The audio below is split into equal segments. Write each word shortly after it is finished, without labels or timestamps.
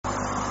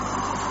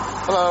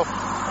Hello. Hey,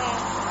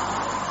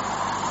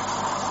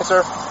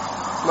 sir.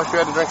 How much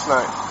you had to drink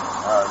tonight?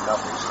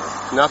 Nothing, sir.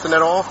 Nothing at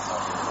all?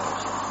 Nothing at all,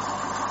 sir.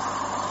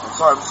 I'm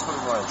sorry, I'm just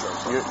looking for my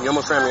insurance. You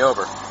almost ran me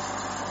over.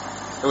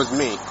 It was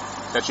me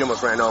that you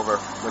almost ran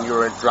over when you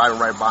were driving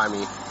right by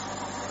me.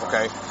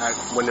 Okay?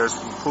 When there's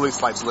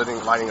police lights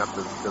lighting up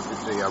the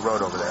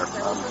road over there.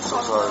 I'm so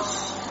sorry.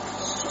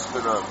 It's just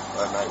been a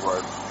night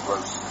where I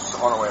was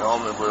on our way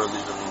home and we were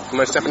leaving.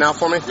 You mind stepping out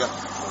for me? Yeah.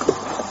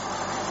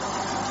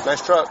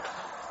 Nice truck.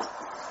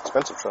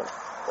 Expensive truck.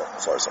 Yeah,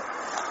 sorry, sir.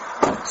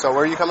 So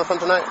where are you coming from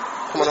tonight?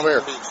 Come on over here.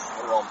 Beach.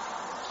 Heading home.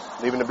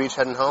 Leaving the beach,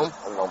 heading home?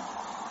 Heading home.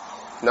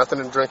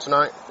 Nothing to drink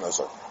tonight? No,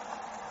 sir.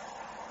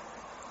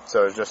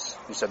 So it's just,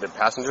 you said they're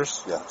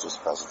passengers? Yeah,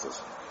 just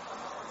passengers.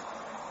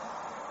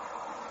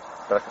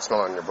 But I can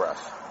smell it on your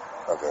breath.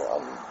 Okay,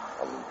 I'm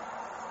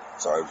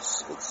sorry.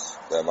 It's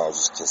them. I was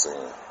just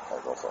kissing my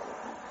girlfriend.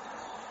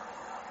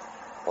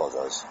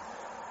 Apologize.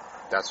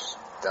 That's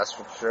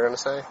what you're gonna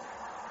say?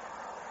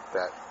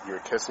 That you're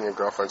kissing your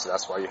girlfriend, so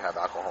that's why you have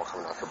alcohol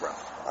coming off your breath?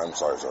 I'm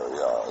sorry, sir.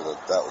 Yeah,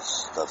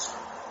 that's what I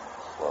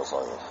was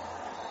talking about.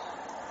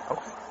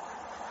 Okay.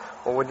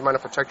 Well, would you mind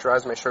if I checked your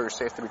eyes and make sure you're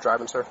safe to be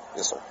driving, sir?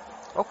 Yes, sir.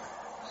 Okay.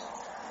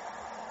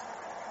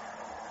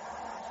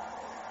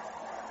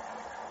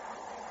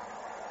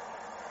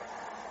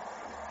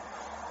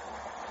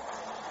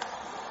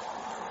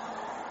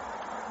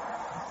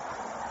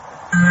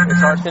 Hey,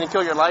 Sarge, can you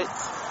kill your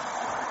lights?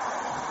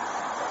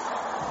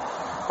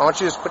 Why don't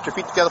you just put your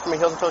feet together for me,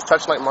 heels and toes,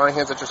 touch like mine,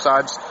 hands at your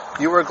sides.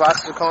 Do you wear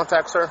glasses of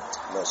contact, sir?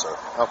 No, sir.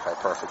 Okay,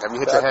 perfect. Have you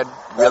hit your head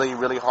really,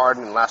 really hard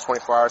in the last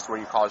 24 hours where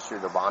you caused you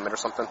to vomit or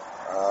something?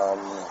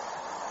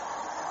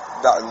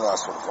 Not in the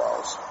last 24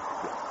 hours.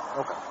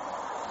 Okay.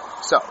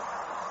 So,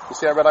 you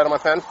see that red light on my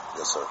pen?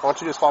 Yes, sir. Why don't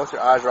you just follow with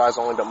your eyes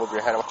only, don't move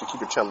your head. I want you to keep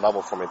your chin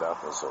level for me, though.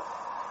 Yes, sir.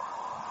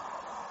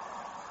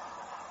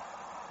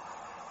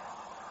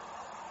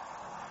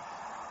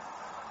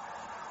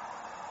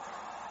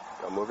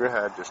 Don't move your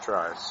head, just your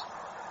eyes.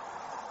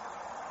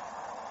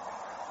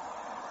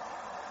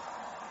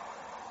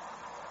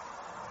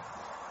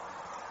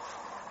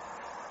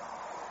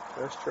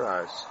 Just your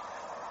eyes.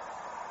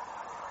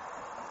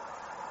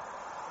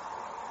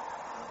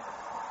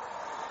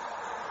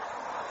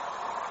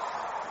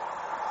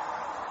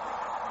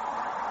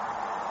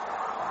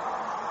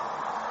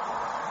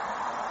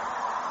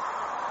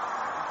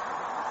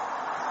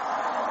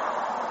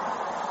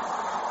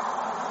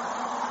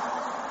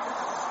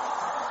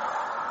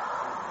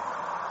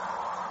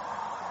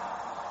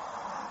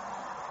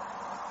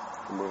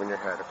 You're moving your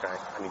head, okay?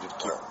 I need you to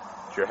keep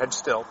your head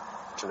still,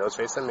 put your nose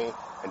facing me,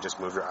 and just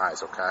move your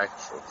eyes, okay?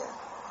 Sure thing.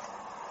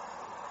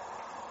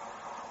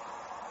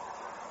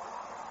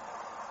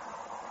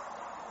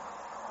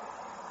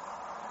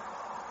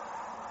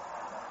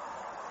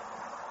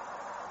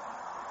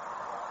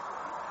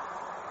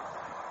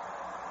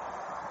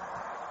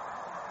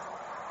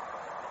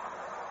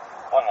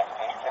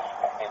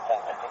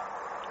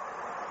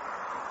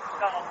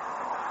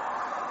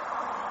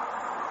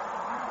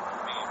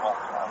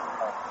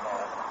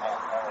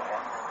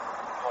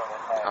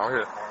 How are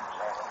you? I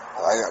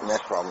got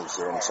neck problems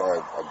here. I'm sorry.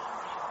 I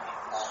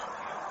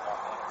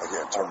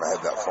can't turn my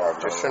head that far.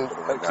 Just keep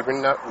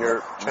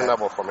your chin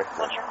level for me.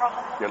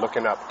 You're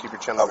looking up. Keep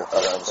your chin level.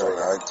 I'm sorry. You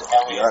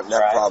got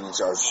neck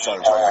problems. I was just trying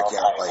to tell you I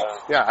can't,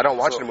 Yeah, I don't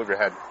want you to move your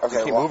head. Okay,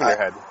 you keep moving your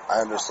head.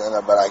 I understand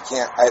that, but I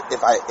can't.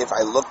 If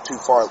I look too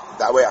far,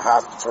 that way I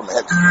have to turn my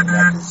head because my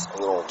neck is a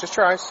little... Just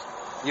your eyes.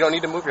 You don't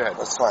need to move your head.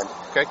 That's fine.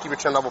 Okay, keep your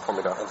chin level for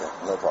me, though. Okay,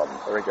 no problem.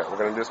 There we go. We're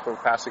going to do this for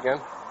pass again.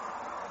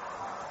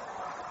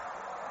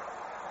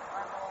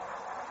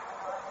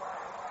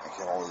 I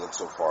can only look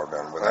so far,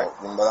 man.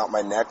 Without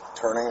my neck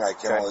turning, I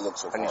can only look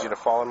so far. I need you to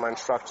follow my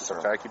instructions,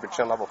 okay? Keep your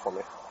chin level for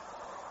me.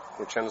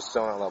 Your chin is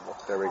still on level.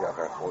 There we go.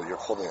 Okay. Well, you're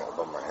holding it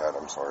above my head.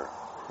 I'm sorry.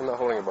 I'm not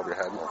holding it above your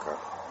head. Okay.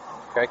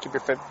 Okay, keep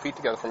your feet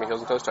together for me,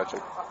 heels and toes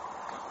touching.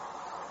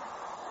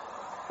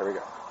 There we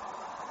go.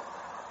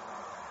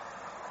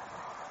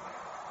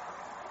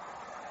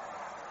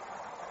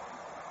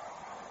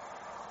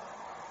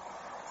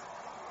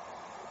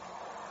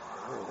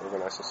 Moving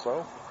nice and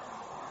slow.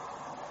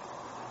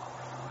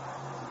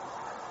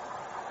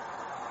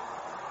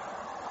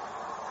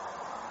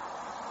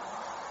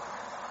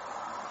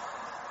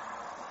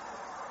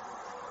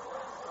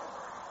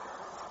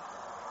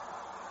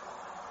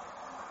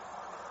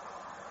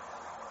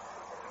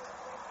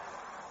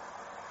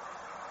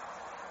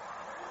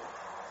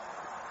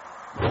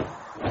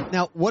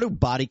 Now, what do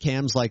body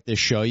cams like this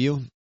show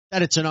you?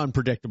 That it's an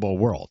unpredictable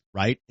world,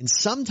 right? And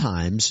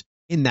sometimes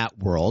in that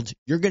world,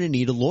 you're going to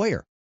need a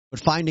lawyer. But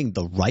finding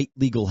the right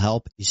legal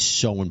help is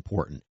so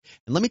important.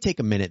 And let me take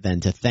a minute then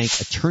to thank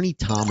Attorney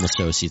Tom and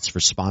Associates for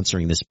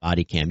sponsoring this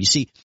body cam. You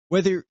see,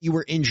 whether you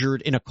were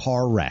injured in a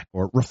car wreck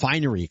or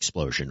refinery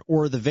explosion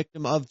or the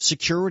victim of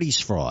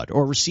securities fraud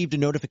or received a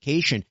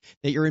notification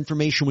that your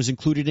information was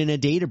included in a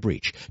data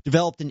breach,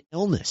 developed an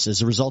illness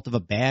as a result of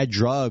a bad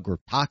drug or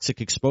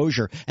toxic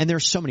exposure, and there are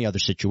so many other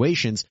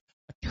situations,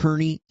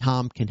 Attorney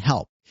Tom can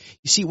help.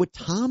 You see, what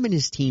Tom and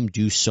his team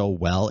do so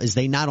well is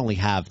they not only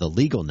have the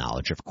legal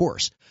knowledge, of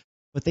course,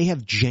 but they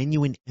have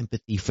genuine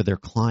empathy for their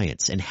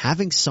clients, and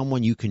having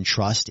someone you can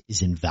trust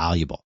is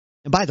invaluable.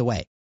 And by the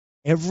way,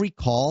 every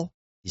call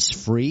is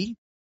free.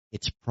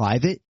 It's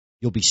private.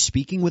 You'll be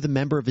speaking with a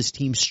member of his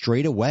team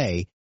straight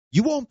away.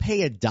 You won't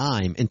pay a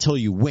dime until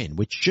you win,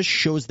 which just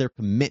shows their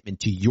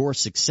commitment to your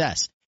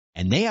success.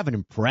 And they have an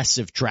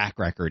impressive track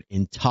record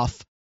in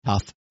tough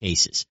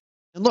cases.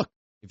 And look,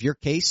 if your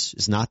case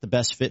is not the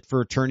best fit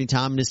for Attorney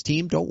Tom and his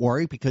team, don't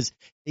worry, because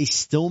they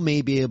still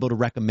may be able to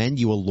recommend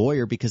you a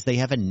lawyer because they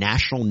have a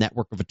national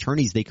network of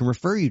attorneys they can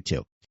refer you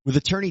to. With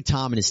Attorney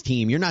Tom and his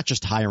team, you're not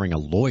just hiring a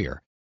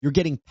lawyer. You're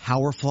getting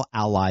powerful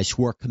allies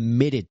who are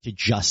committed to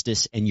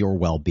justice and your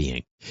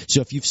well-being.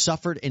 So if you've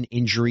suffered an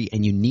injury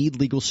and you need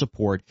legal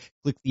support,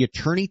 click the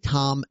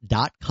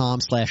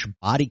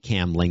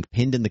attorneytom.com/bodycam link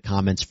pinned in the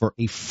comments for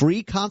a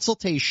free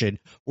consultation,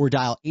 or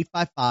dial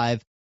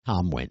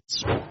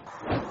 855-TOM-WINS.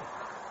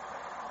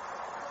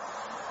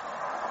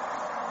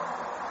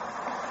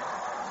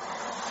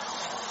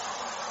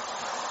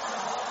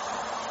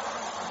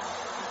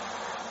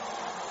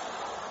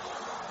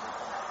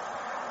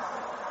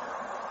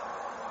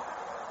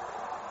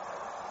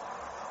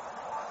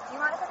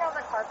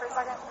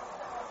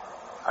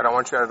 I don't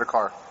want you out of the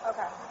car. Okay,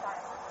 fine.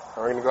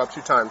 We're going to go up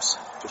 2 times.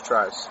 Just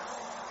try us.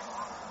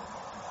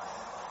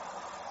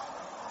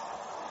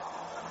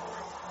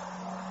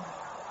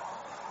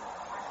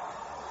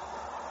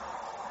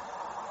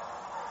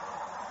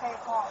 Hey,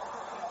 Paul,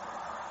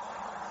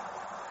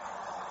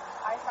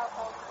 I saw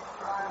Paul.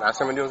 Last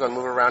thing I'm going to do is I'm going to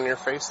move it around in your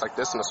face like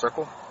this in a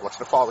circle. I want you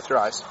to follow with your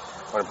eyes.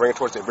 I'm going to bring it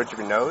towards the bridge of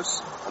your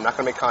nose. I'm not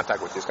going to make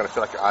contact with you. It's going to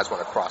feel like your eyes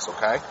want to cross,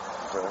 okay?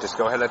 Just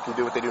go ahead and let them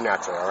do what they do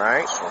naturally, all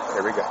right?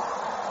 Here we go.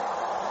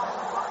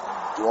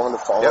 Do you want me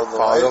to follow the light?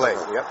 Follow the light.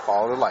 Yep,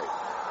 follow the light.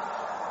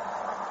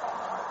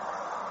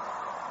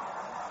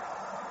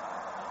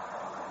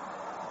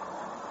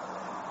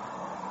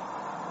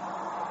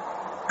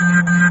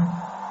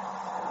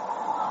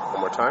 One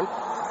more time.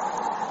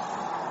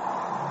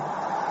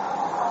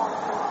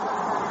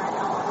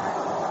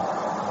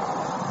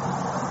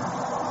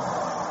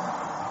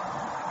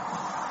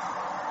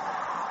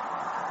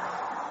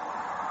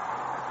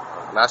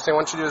 Last thing I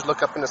want you to do is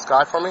look up in the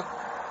sky for me.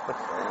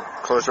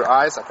 Close your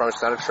eyes. I promise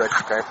it's not a trick,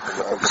 okay?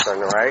 Just turn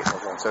right.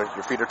 So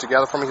your feet are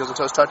together for me, heels and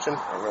toes touching.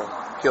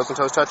 Heels and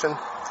toes touching.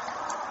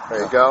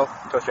 There you go.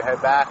 Toast your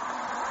head back.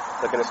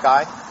 Look in the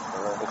sky.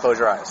 And close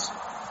your eyes.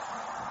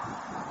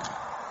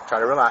 Try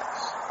to relax.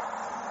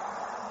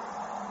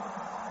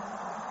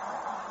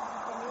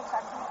 Can you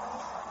text me,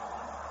 please?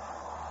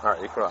 All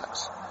right, you can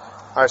relax.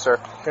 All right, sir.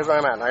 Here's where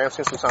I'm at. I am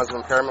seeing some signs of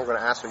impairment. I'm going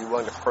to ask, are you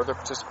willing to further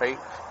participate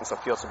in some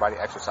field sobriety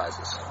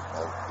exercises?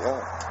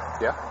 Yeah.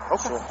 Yeah?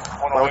 Okay. Sure.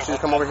 I want you to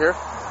come over here.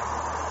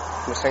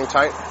 Just hang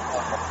tight.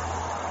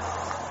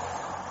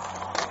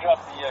 Drop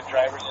the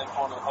driver's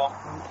info into the phone.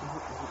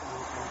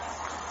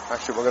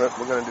 Actually, we're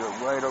gonna do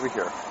it right over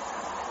here.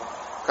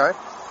 Okay?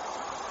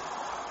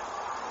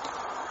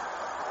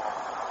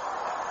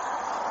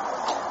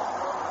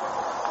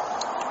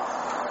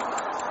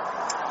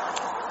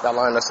 That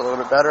line us a little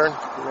bit better.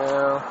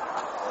 Yeah.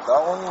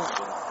 That one?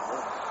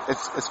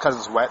 It's because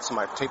it's wet, so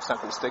my tape's not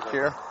going to stick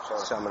here.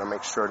 So I'm going to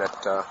make sure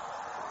that.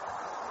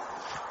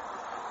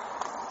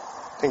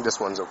 I think this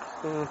one's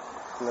okay.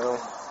 No.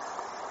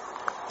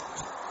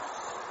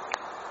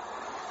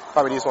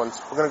 Probably these ones.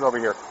 We're going to go over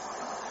here.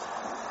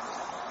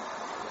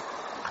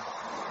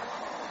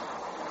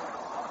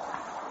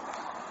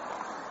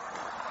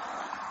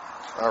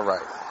 All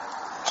right.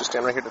 Just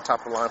stand right here at the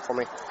top of the line for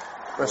me.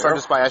 I'm going to start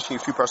just by asking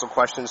you a few personal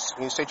questions.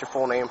 Can you state your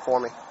full name for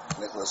me?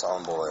 Nicholas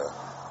Bollea.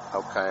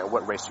 Okay. And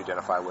what race do you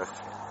identify with?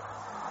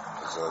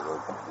 Is that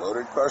a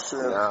loaded question?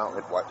 No,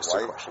 it's white.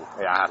 A question.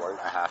 Yeah,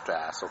 I have to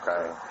ask. Okay.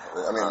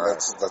 I mean,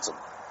 that's a,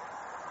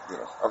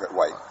 okay,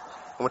 white.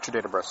 And what's your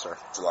date of birth, sir?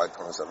 July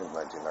 27th,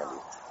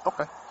 1990.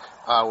 Okay. Do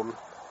you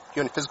have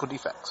any physical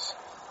defects?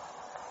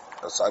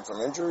 Aside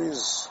from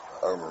injuries,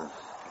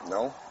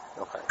 no.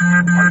 Okay.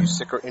 Are you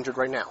sick or injured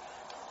right now?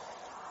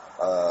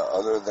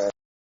 Other than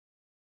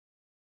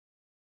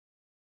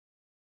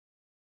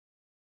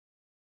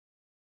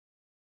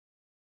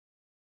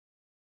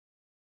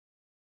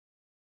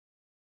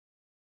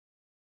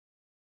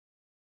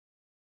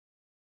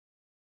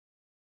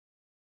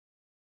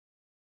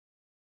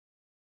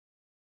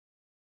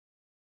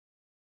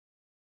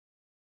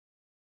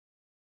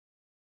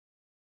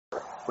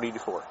What do you do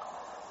for work?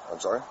 I'm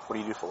sorry? What do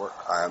you do for work?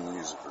 I am a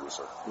music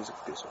producer. Music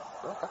producer.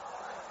 Okay.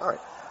 All right.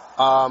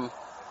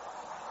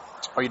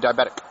 Are you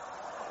diabetic?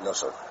 No,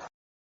 sir.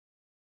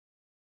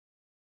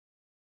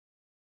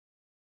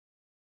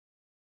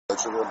 Blood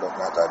sugar, but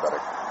not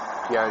diabetic.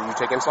 Yeah, you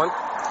take insulin?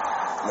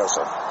 No,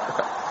 sir.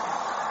 Okay.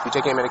 You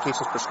take any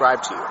medications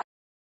prescribed to you?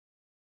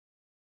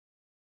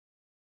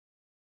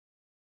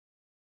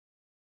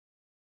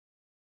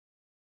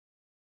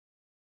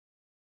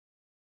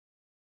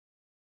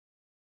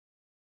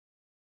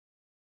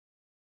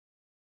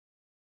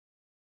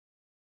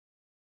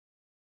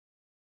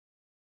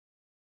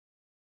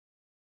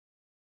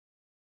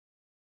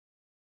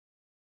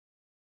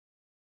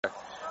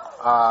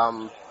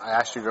 I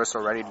asked you girls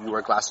already, do you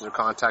wear glasses or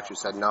contacts? You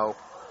said no.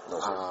 No,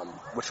 sir.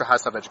 What's your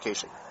highest level of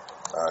education?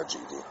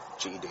 GED.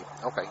 GED.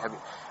 Okay.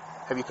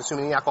 Have you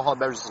consumed any alcoholic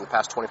beverages in the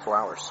past 24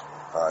 hours?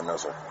 No,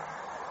 sir.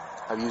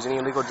 Have you used any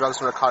illegal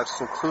drugs or narcotics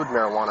to include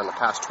marijuana in the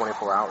past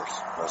 24 hours?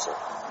 No, sir.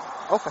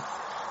 Okay.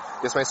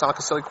 This may sound like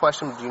a silly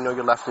question, but do you know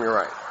your left from your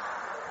right?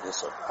 Yes,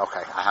 sir.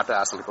 Okay. I have to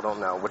ask, some people don't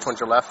know. Which one's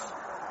your left?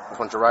 Which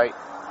one's your right?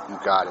 You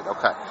got it.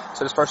 Okay.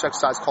 So this first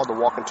exercise is called the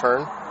walk and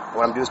turn. And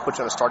what I'm going to do is put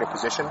you in a starting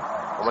position.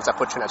 And once I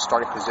put you in that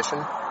starting position,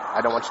 I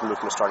don't want you to move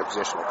from the starting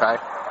position, okay?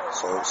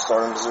 So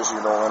starting position,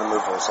 you don't want to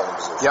move from the starting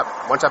position? Yep.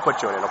 Once I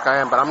put you in it,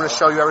 okay? But I'm going to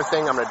show you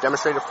everything. I'm going to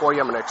demonstrate it for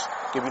you. I'm going to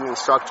give you the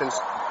instructions,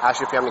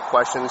 ask you if you have any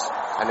questions,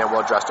 and then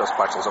we'll address those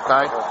questions,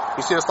 okay?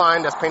 You see this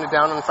line that's painted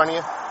down in front of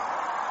you?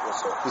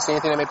 Yes, sir. You see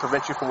anything that may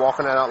prevent you from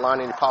walking that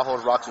outline? Any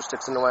potholes, rocks, or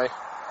sticks in the way?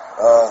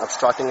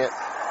 Obstructing it?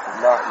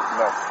 No.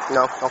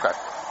 No? Okay.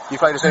 You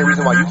feel like there's any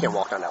reason why you can't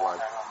walk down that line?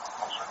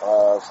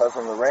 Aside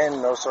from the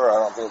rain, no, sir. I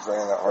don't think it's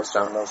raining that hard.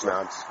 No, sir.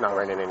 No, it's not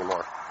raining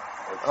anymore.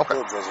 It's Okay.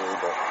 still drizzly,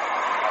 but...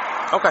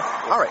 Okay.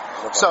 All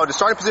right. So the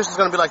starting position is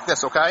going to be like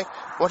this, okay?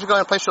 I want you to go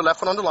ahead and place your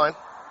left foot on the line.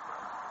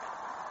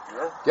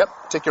 Sure. Yep.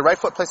 Take your right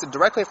foot, place it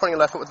directly in front of your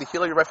left foot with the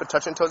heel of your right foot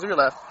touching the toes of your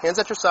left. Hands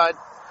at your side.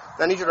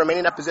 And I need you to remain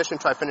in that position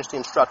until I finish the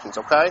instructions,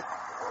 okay?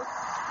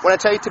 When I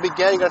tell you to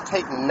begin, you're going to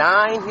take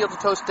 9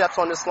 heel-to-toe steps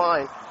on this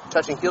line,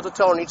 touching heel to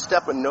toe on each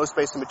step with no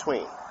space in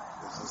between.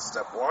 Is this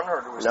step 1,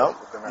 or do we No. start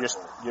with the next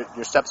one?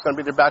 Your step's going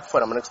to be your back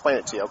foot. I'm going to explain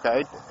it to you,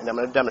 okay? And I'm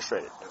going to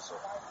demonstrate it. Yes, sir.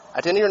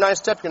 At the end of your 9th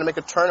step, you're going to make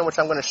a turn in which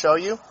I'm going to show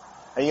you,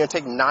 and you're going to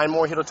take 9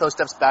 more heel-to-toe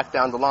steps back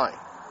down the line.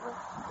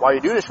 While you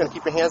do this, you're going to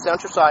keep your hands down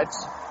at your sides,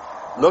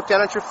 look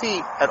down at your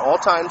feet at all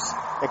times,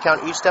 and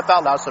count each step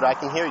out loud so that I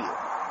can hear you.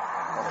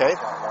 Okay?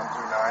 1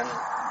 through 9,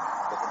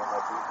 looking at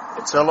my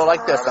feet. It's going to look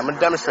like this. I'm going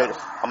to demonstrate it.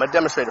 I'm going to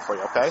demonstrate it for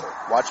you, okay?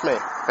 Watch me,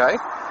 okay?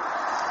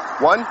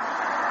 1,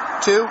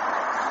 2,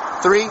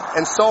 3,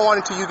 and so on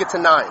until you get to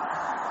 9.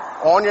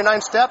 On your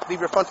 9th step, leave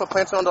your front foot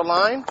planted on the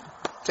line.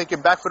 Take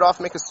your back foot off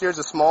and make a series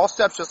of small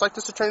steps, just like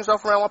this, to turn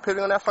yourself around while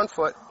pivoting on that front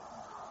foot.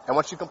 And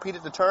once you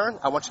completed the turn,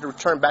 I want you to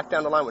return back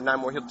down the line with 9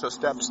 more heel-to-toe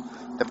steps.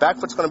 The back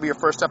foot's going to be your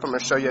first step. I'm going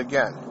to show you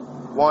again.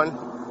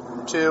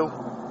 1, 2,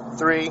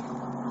 3,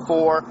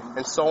 4,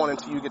 and so on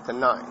until you get to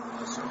 9.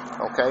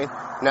 Okay?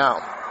 Now,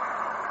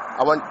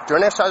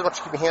 during exercise, I want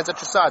you to keep your hands at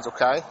your sides,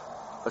 okay?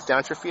 Look down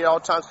at your feet at all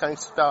times, counting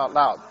spell out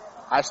loud.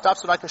 I stop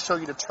so that I can show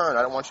you to turn.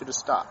 I don't want you to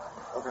stop.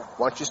 Okay.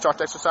 Once you start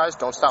the exercise,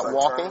 don't stop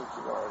walking.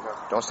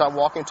 Don't stop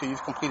walking until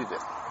you've completed it.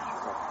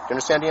 Do you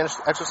understand the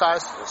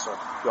exercise? Yes, sir.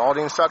 All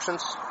the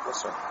instructions?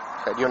 Yes, sir.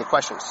 Okay, do you have any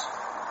questions?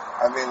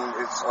 I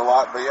mean, it's a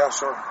lot, but yeah,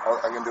 sure.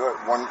 I can do it.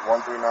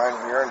 1 through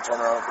 9 here and turn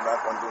around and come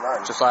back 1 through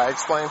 9. Just like I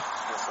explained?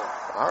 Yes, sir.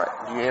 All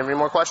right. Do you have any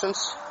more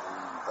questions?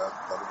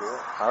 That'll be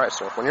it. All right,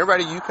 so when you're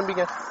ready, you can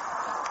begin.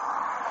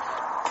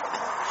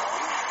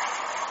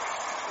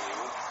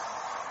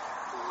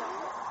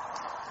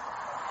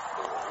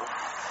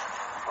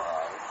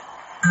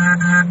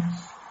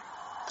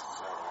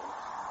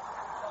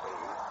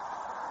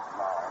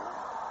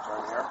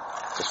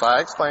 Just like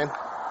I explained.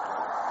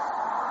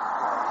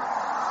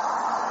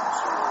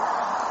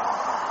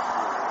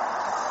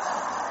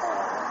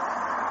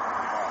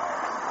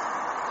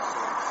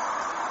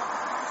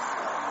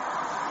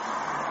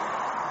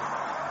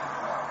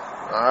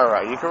 All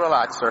right, you can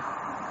relax, sir.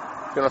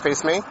 You want to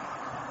face me?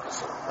 Yes,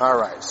 sir. All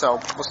right, so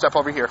we'll step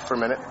over here for a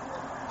minute.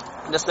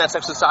 This next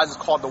exercise is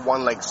called the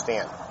one-leg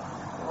stand.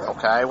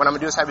 Okay, what I'm going to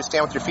do is have you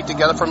stand with your feet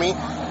together for me.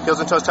 Heels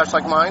and toes touch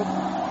like mine.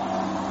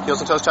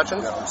 Heels and toes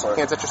touching. Yeah, I'm sorry.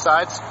 Hands at your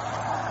sides.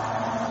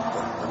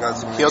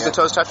 Heels and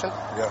toes touching.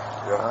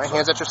 Yeah. All right,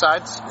 hands at your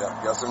sides.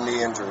 Yeah, got some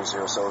knee injuries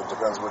here, so it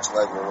depends which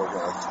leg we're working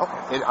with.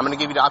 Okay, I'm going to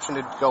give you the option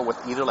to go with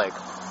either leg.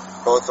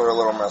 Both are a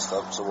little messed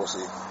up, so we'll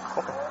see.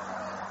 Okay.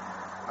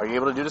 Are you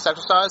able to do this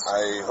exercise?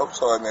 I hope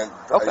so. I mean,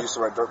 Okay. I used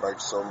to ride dirt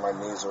bikes, so my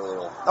knees are a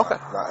little Okay.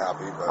 not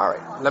happy. But All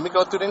right. Let me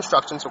go through the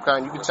instructions, okay?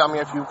 And you can tell me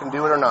if you can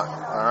do it or not.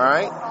 All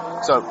right?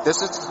 So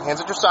this is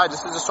hands at your side.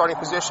 This is the starting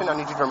position. I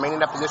need you to remain in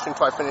that position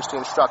until I finish the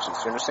instructions.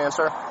 You understand,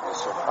 sir?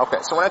 Yes, sir. Okay.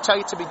 So when I tell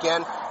you to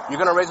begin, you're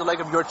going to raise a leg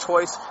of your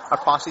choice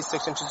approximately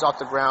 6 inches off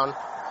the ground.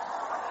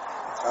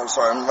 I'm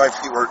sorry, my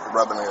feet were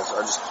rubbing against.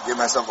 I just gave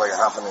myself like a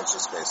half an inch of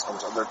space.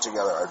 They're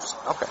together.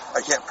 Okay. I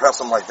can't press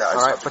them like that.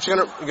 All right. But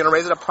you're gonna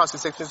raise it up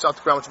approximately 6 inches off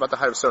the ground, which is about the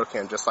height of a soda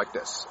can, just like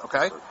this.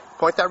 Okay.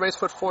 Point that raised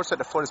foot forward so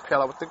the foot is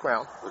parallel with the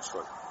ground. Which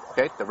foot?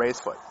 Okay. The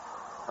raised foot.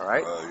 All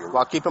right.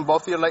 While While keeping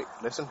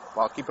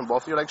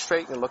both of your legs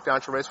straight, you look down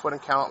at your raised foot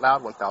and count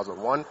out loud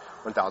 1001,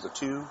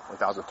 1002,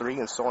 1003,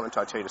 and so on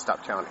until I tell you to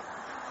stop counting.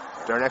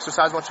 During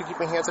exercise, I want you to keep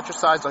your hands at your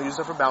sides. Don't use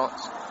them for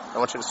balance. I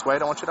want you to sway. I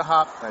don't want you to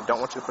hop, and I don't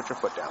want you to put your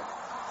foot down.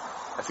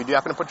 If you do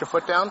happen to put your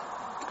foot down,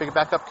 pick it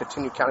back up,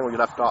 continue counting where you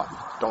left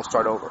off. Don't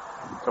start over.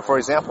 So, for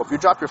example, if you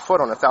drop your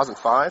foot on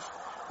 1005,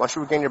 once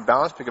you regain your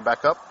balance, pick it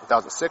back up,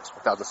 1006,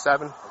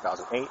 1007,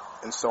 1008,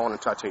 and so on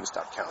until I tell you to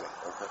stop counting.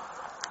 Okay.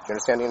 Do you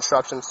understand the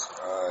instructions?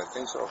 I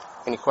think so.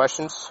 Any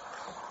questions?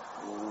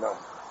 No.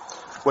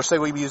 Which leg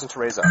will you be using to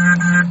raise up?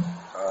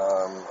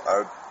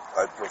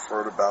 I'd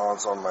prefer to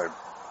balance on my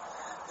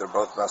they're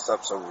both messed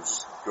up, so we'll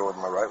just go with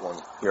my right one.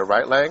 Your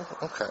right leg?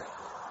 Okay.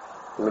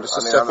 Let me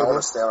just I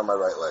want to stand on my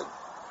right leg.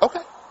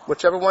 Okay.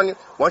 Whichever one.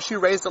 Once you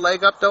raise the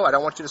leg up, though, I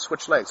don't want you to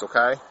switch legs,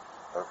 okay?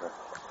 Okay.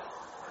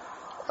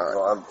 All right.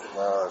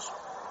 Well,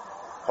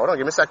 hold on.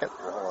 Give me a second.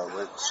 Hold on.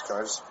 Wait, can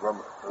I just run?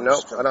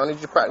 Nope. I don't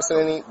need you practicing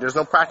any. There's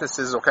no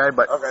practices, okay?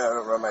 But okay, I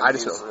don't run my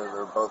knees.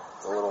 They're both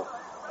a little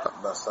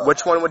messed up.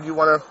 Which one would you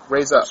want to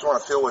raise up? I just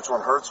want to feel which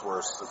one hurts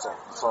worse. That's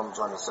all I'm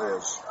trying to say.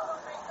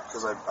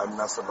 Because I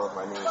messed up both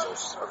my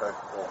knees. Okay.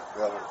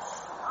 Yeah.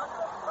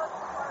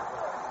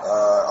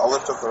 I'll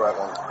lift up the right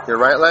one. Your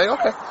right leg?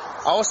 Okay.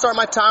 I will start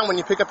my time when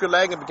you pick up your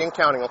leg and begin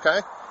counting,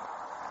 okay?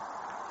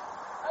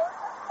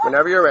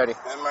 Whenever you're ready.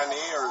 And my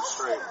knee or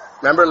straight?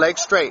 Remember, leg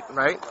straight,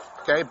 right?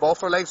 Okay,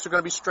 both our legs are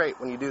going to be straight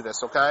when you do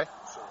this, okay?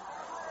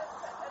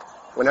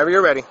 Whenever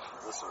you're ready.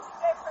 Yes, sir.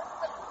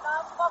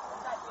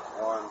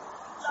 1,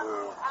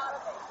 2,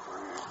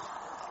 3,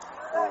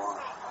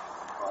 4,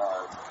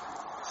 5,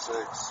 6,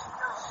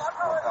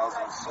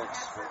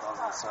 1006,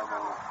 1007,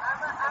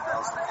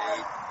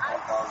 1008,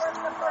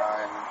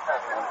 1009,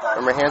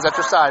 Remember, hands at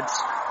your sides.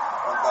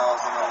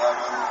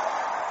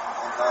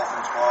 1011,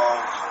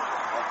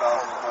 1012,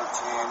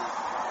 1013,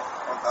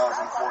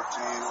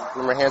 1014.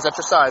 Remember, hands at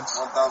your sides.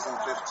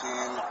 1015,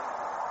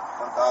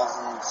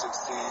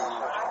 1016,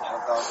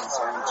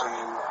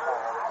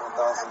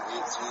 1017,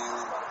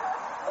 1018,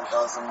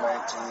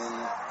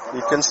 2019.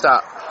 You can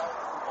stop.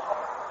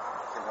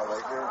 Can my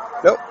leg here?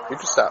 Nope, you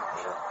can stop.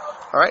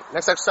 All right,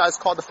 next exercise is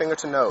called the finger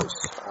to nose.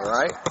 All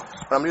right?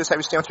 What I'm going to do is have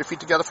you stand with your feet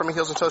together from your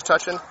heels and toes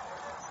touching.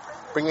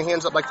 Bring your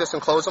hands up like this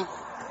and close them.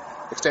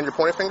 Extend your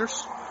pointer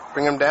fingers.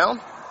 Bring them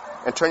down.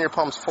 And turn your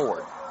palms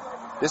forward.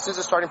 This is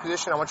the starting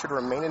position. I want you to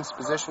remain in this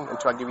position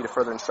until I give you the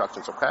further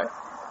instructions, okay?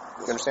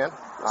 You understand?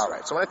 All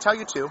right. So when I tell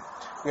you to, you're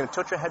going to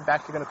tilt your head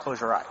back. You're going to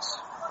close your eyes.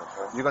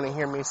 Okay. You're going to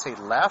hear me say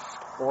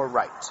left or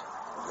right.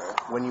 Okay.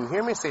 When you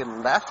hear me say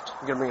left,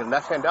 you're going to bring your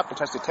left hand up and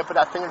touch the tip of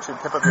that finger to the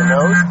tip of your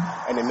nose,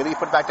 and immediately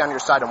put it back down to your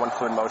side in one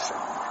fluid motion.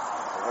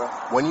 Okay.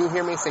 When you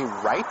hear me say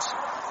right,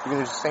 you're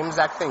going to do the same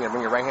exact thing. You're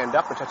going to bring your right hand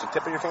up and touch the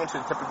tip of your finger to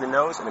the tip of your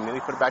nose, and immediately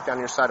put it back down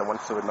to your side in one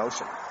fluid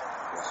motion.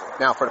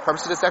 Now, for the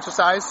purpose of this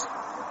exercise,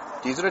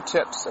 these are the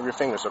tips of your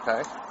fingers,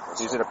 okay?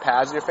 These are the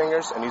pads of your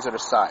fingers, and these are the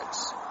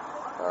sides.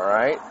 All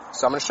right?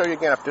 So I'm going to show you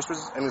again. If this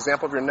was an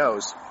example of your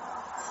nose,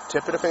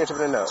 tip of the finger, tip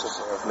of the nose.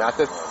 Not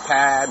the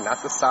pad,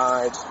 not the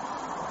sides,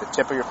 the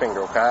tip of your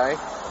finger, okay?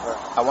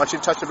 I want you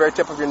to touch the very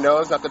tip of your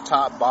nose, not the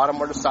top,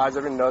 bottom, or the sides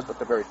of your nose, but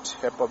the very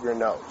tip of your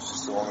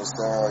nose. So want me to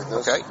stand like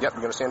this? Okay, yep,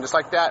 you're going to stand just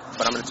like that.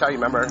 But I'm going to tell you,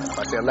 remember, if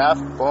I say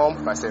left, boom.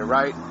 If I say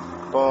right,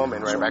 boom,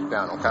 and right back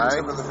down, okay?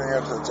 Tip of the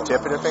finger to the tip.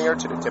 Tip of the finger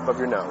to the tip of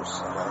your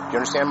nose. Okay. Do you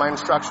understand my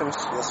instructions?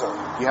 Yes, sir.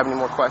 Do you have any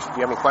more questions?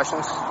 Do you have any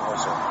questions? No,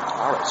 sir.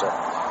 All right, sir.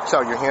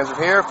 So your hands are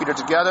here, feet are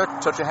together.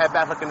 Tilt your head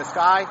back, look in the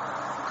sky.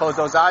 Close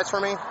those eyes for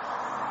me.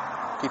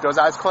 Keep those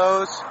eyes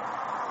closed.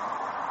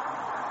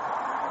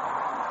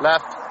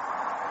 Left.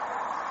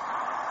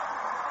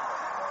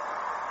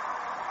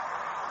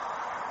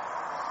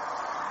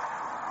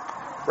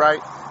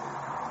 Right.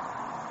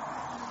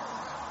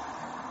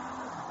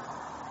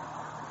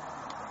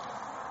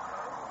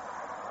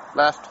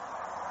 Left.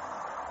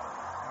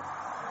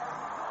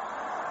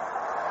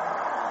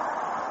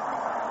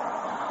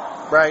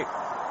 Right.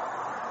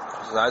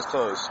 His eyes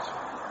closed.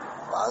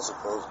 My eyes are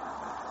closed.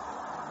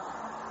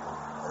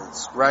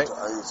 Right.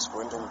 I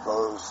squint and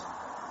close.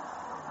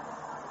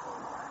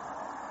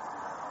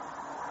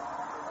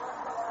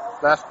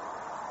 Left.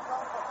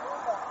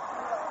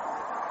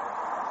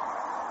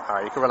 All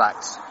right, you can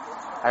relax.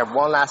 I have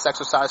one last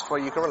exercise for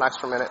you. You can relax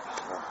for a minute.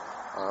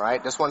 All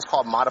right, this one's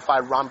called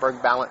Modified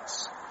Romberg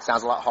Balance.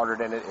 Sounds a lot harder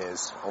than it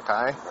is,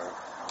 okay?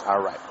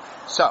 All right.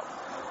 So,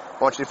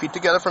 I want you to feet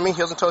together for me,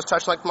 heels and toes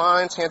touch like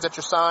mine, hands at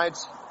your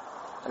sides.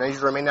 And I need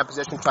you to remain in that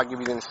position until I give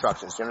you the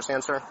instructions. Do you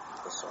understand, sir?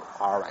 Yes, sir.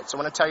 All right. So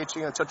when I tell you to,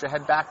 you're going to tilt your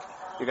head back.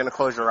 You're going to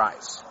close your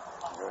eyes.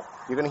 Okay.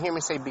 You're going to hear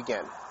me say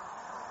begin.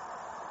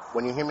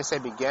 When you hear me say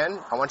begin,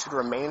 I want you to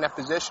remain in that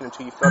position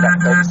until you feel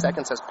that 30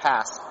 seconds has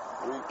passed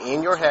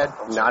in your head,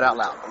 not out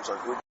loud. I'm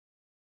sorry.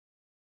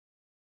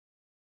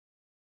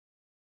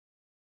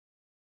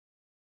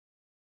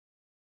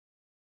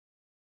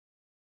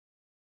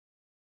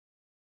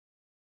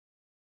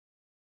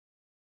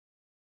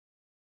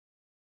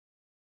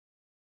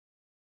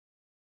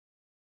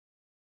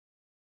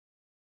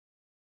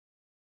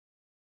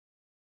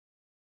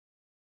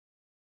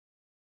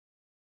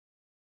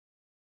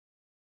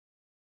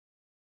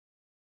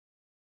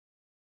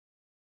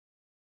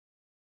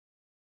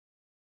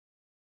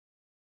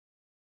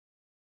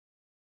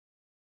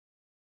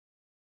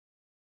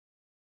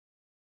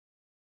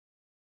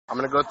 I'm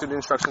going to go through the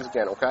instructions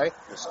again, okay?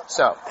 Yes, sir.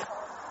 So,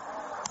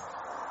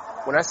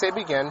 when I say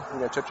begin,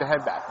 you're going to tilt your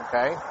head back,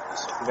 okay?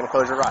 You're going to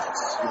close your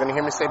eyes. You're going to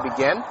hear me say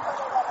begin.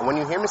 And when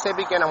you hear me say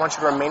begin, I want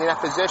you to remain in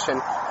that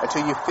position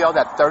until you feel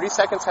that 30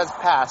 seconds has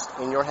passed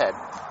in your head,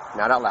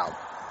 not out loud.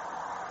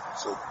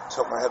 So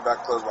tilt my head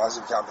back, close my eyes,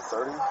 and count to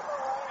 30?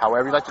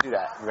 However you like to do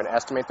that. You're going to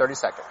estimate 30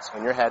 seconds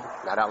in your head,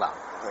 not out loud.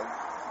 Okay.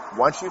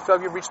 Once you feel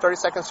you've reached 30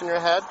 seconds in your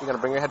head, you're going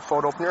to bring your head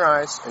forward, open your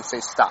eyes, and say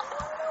stop.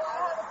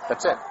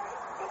 That's it.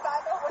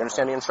 You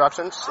understand the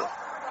instructions? Do you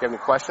have any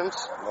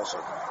questions? No,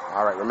 sir.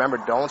 All right. Remember,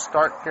 don't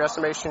start your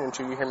estimation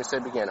until you hear me say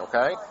begin, okay?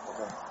 Okay.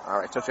 All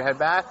right. Tilt your head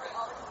back.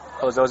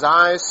 Close those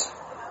eyes.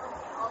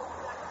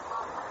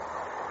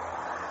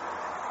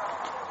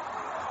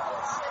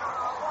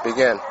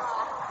 Begin.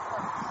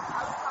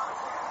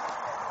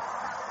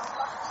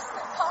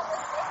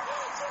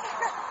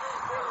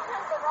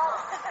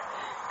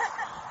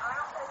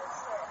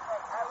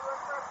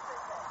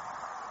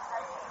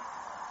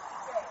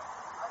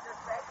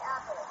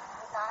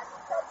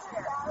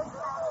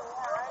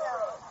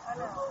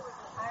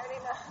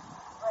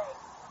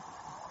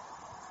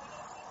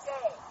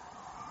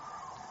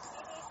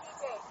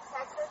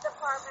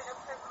 Department of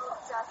Criminal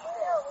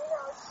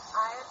Justice. I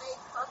am a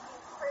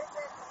fucking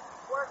prison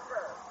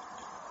worker.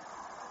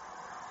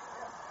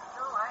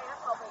 No, I am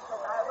helping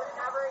because I would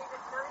never even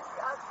notice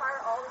you. I'd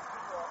fire all these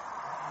people.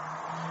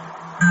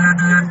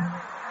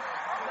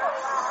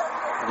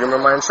 Do you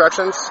remember my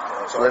instructions?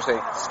 I'm I'm going to say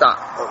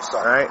stop. Oh,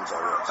 stop. All right? I'm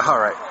sorry, yes. All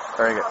right.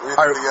 Very good. We All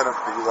have right. to get it.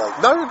 You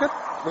like? No, you're good.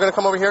 We're going to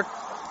come over here.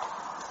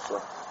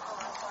 Sure.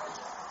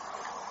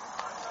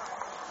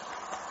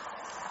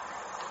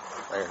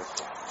 Right here.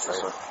 Yes, sir.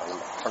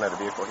 I'm front of the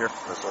vehicle here.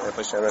 That's right.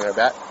 Place your hand on your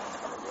back.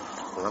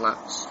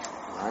 Relax.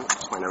 All right.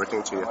 Explain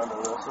everything to you. What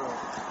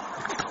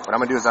I'm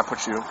going to do is I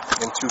put you in 2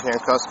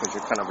 handcuffs because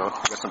you're kind of you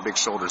got some big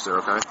shoulders there,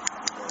 okay?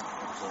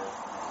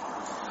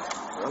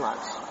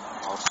 Relax.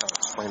 I'll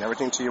explain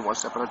everything to you one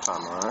step at a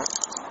time, all right?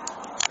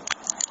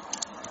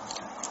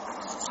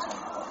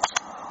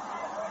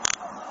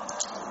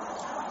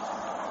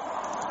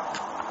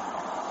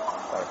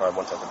 All right,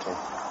 1 second, team.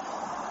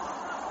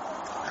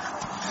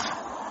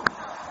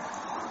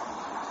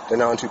 They're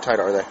not too tight,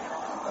 are they?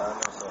 No,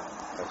 sir.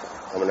 Okay.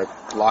 I'm going to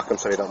lock them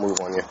so they don't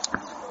move on you.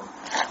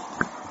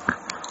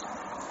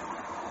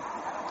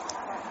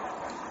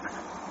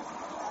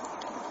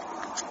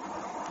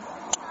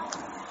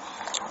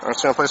 I'm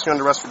just going to place you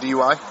under arrest for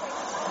DUI.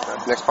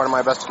 Next part of my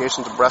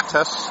investigation is a breath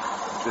test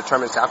to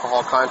determine its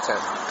alcohol content.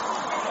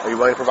 Are you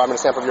willing to provide me a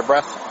sample of your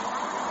breath?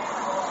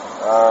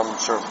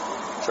 Sure.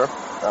 Sure.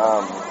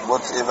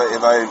 What's if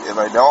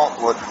I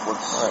don't? What's All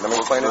right, let me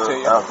explain it to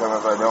you. Outcome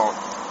if I don't?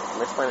 Let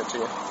me explain it to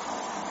you.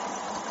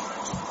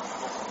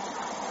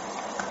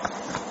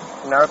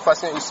 I'm now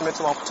requesting that you submit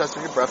to lawful test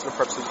of your breath for the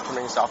purposes of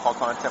determining its alcohol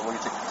content. When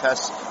you take the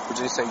test, would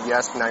you say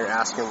yes? Now you're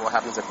asking what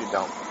happens if you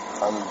don't.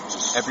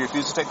 If you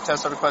refuse to take the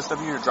test I request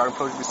of you, your driving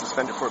privilege will be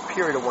suspended for a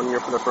period of 1 year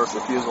for the first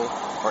refusal,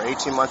 or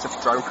 18 months if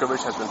your driving privilege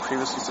has been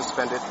previously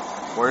suspended,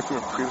 or if you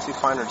were previously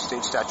fined under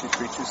State Statute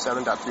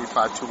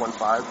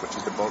 327.35215, which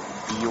is the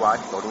DUI,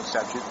 voting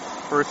statute,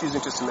 for refusing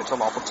to submit to a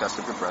lawful test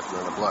of your breath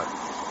urine or blood.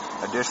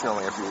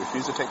 Additionally, if you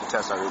refuse to take the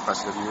test I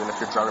requested of you, and if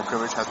your driving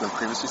privilege has been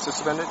previously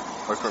suspended,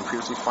 or if you were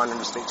previously fined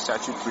under State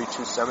Statute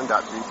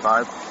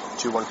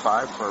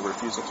 327.35215 for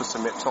refusal to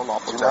submit to a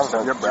lawful test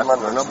of your breath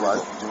urine or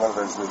blood,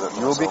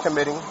 you will be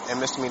committing a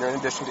misdemeanor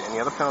in addition to any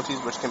other penalties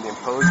which can be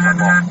imposed by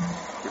law.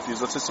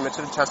 Refusal to submit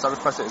to the test I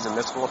requested is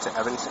admissible to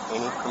evidence in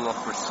any criminal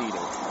proceeding.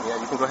 Yeah,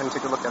 you can go ahead and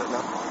take a look at it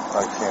now.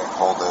 I can't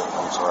hold it.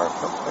 I'm sorry.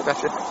 I got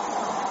you.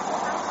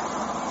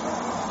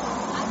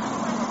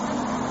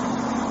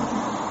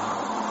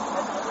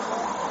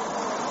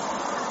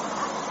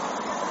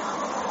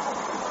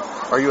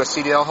 Are you a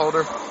CDL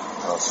holder?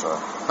 No, sir.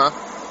 Huh?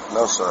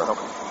 No, sir.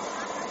 Okay.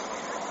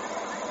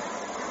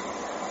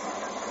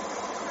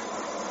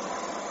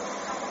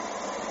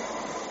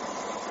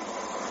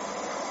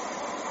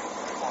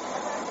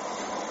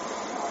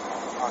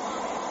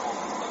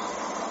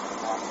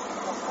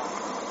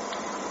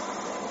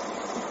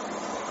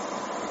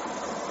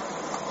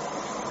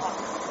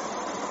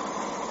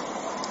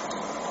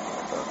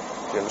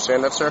 Do you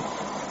understand that, sir?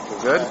 You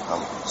good?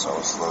 I'm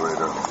so slow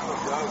reader.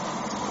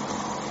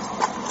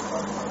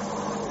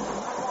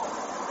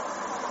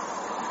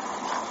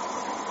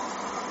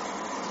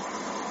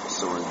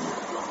 Still reading.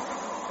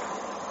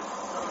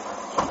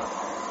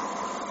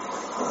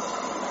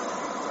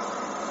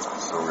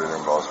 Still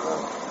reading, boss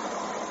man.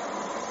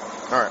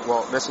 All right.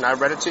 Well, listen, I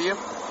read it to you.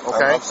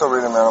 Okay. I'm still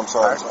reading, man. I'm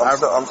sorry.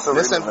 I'm still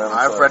listen, reading, man.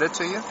 I've read it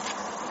to you.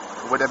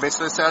 What it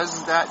basically says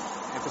is that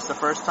if it's the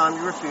first time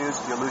you refuse,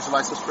 you'll lose your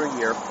license for a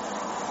year.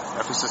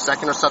 If it's the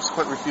second or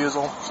subsequent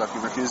refusal, so if you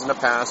refuse in the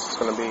past, it's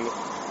going to be an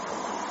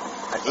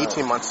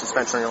 18-month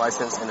suspension on your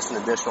license, and it's an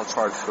additional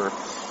charge for it,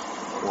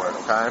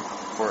 okay,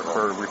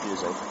 for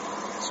refusing.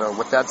 So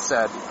with that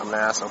said, I'm going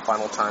to ask a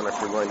final time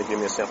if you're willing to give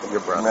me a sample of your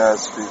breath. May I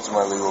speak to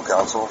my legal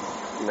counsel?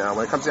 No,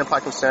 when it comes to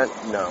implied consent,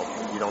 no,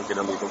 you don't get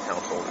a legal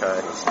counsel,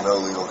 okay? There's no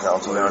legal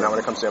counsel. No, not when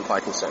it comes to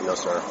implied consent, no,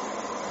 sir.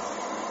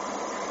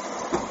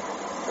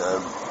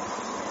 Okay.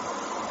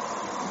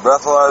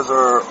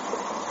 Breathalyzer.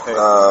 Hey.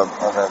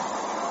 Okay.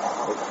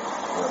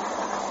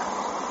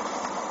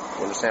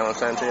 You understand what I'm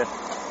saying to you?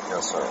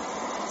 Yes, sir.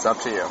 It's up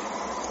to you.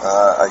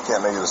 I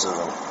can't make a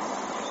decision.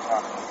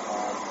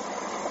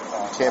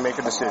 You can't make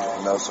a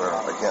decision. No, sir.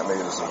 I can't make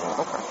a decision.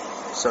 Okay.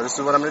 So this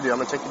is what I'm going to do. I'm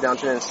going to take you down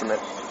to the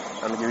instrument.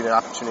 I'm going to give you the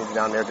opportunity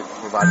down there to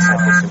provide a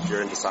sample since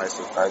you're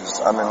indecisive.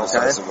 I'm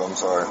indecisive. I'm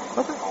sorry.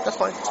 Okay, that's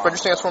fine. Spread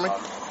your stance for me.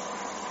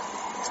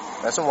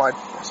 Nice and wide.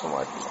 Nice and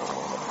wide.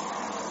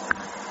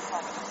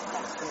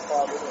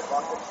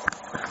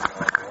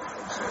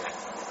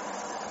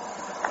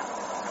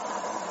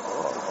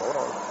 Hold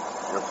on.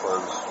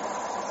 Earplugs.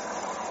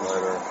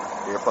 Lighter.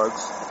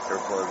 Earplugs.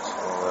 Earplugs.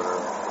 Lighter.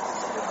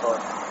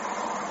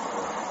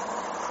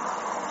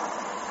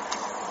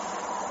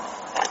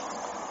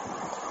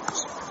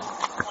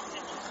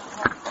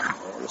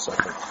 Wait a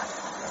second.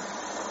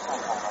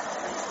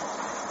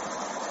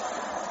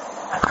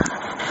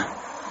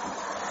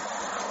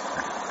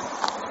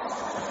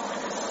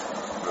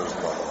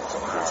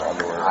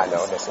 I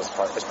know, this is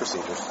part of his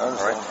procedures.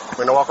 Alright.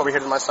 We're going to walk over here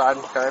to my side,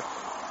 okay?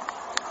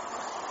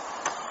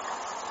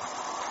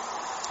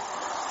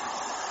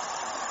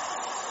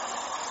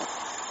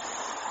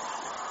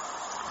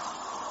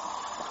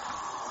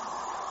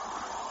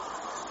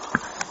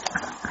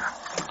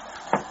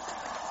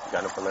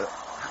 Got it for a minute?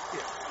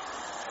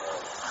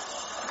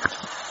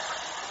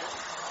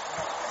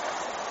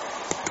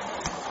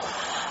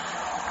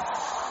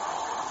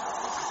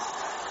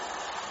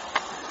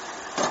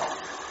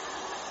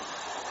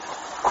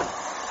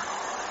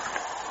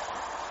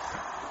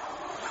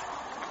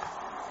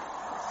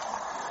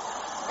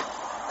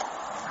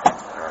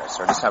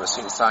 Sir, just have a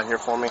seat aside here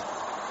for me.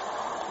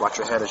 Watch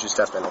your head as you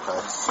step in, okay?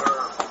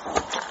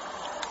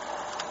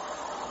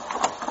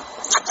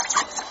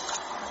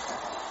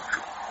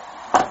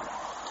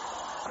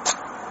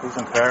 He's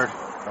impaired,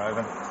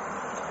 driving.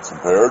 It's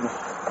impaired?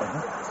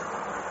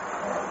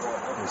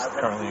 He's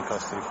currently in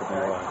custody for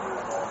DUI.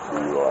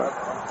 DUI.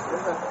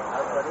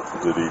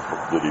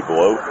 Did he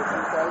blow?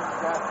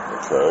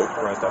 Okay.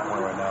 We're at that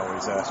point right now where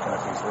he's asking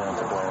if he's willing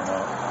to blow or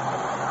not.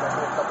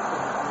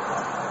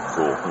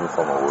 Cool. Let me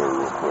find my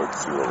lawyer real quick,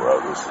 see where we're at.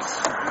 This is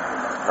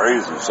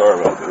crazy. Sorry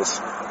about this.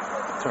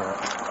 It's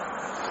alright.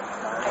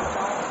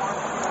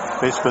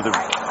 Basically,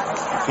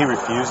 if he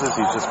refuses,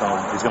 he's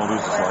gonna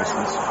lose his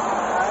license.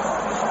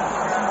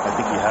 I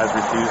think he has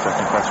refused. I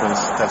think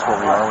that's where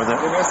we are with it.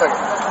 Give me a second.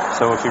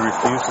 So if he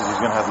refuses, he's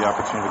going to have the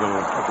opportunity to go to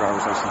a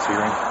driver's license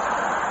hearing,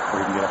 or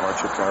he can get a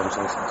hardship driver's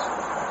license.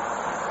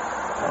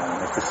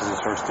 If this is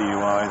his first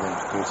DUI,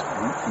 there's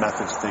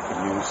methods they can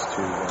use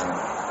to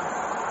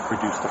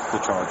reduce the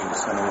charges.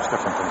 I mean, there's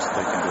different things that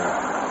they can do.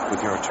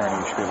 With your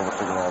attorney, you should be able to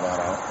figure all that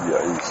out.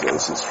 Yeah, he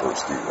says his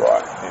first DUI.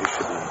 Yeah, he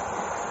should be.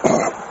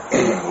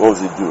 What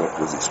was he doing?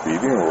 Was he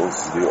speeding or what was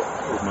his deal?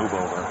 Move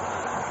over.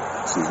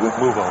 Excuse me?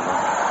 Move over.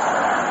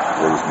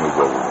 What does move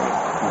over mean?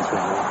 Means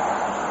when the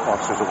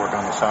officers are working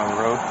on the side of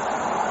the road,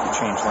 you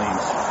change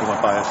lanes. He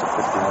went by us at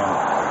 51.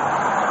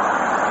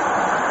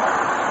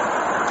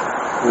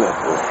 Yeah,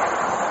 boy.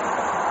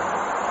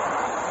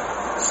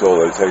 So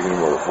they're taking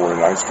him to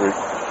 49th Street?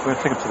 We're going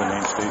to take him to the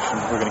main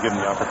station. We're going to give him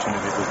the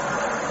opportunity to,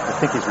 I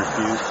think he's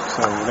refused,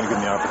 so we're going to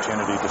give him the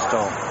opportunity to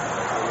still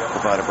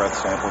provide a breath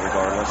sample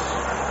regardless.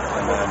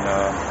 And then,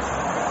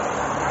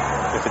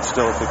 if he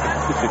still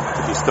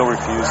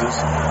refuses,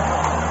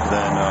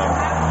 then,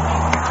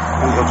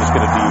 he'll just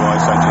get a DUI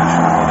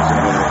citation and then he's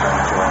going to go to the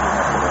county jail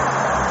after that.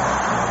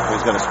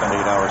 He's got to spend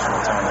 8 hours from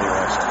the time of the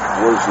arrest.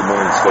 Where's the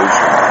main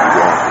station you're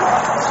going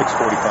to?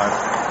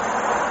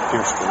 645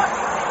 Pierce Street.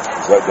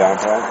 Is that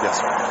downtown? Yes,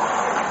 sir.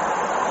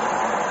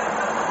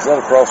 Is that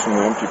across from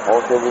the empty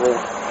park over there?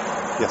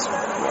 Yes, sir.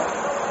 Yeah.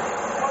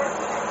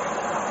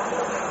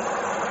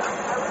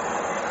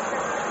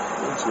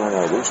 What's going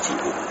on with those two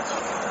idiots?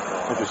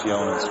 They're just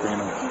yelling and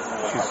screaming.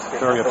 She's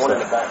very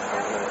upset.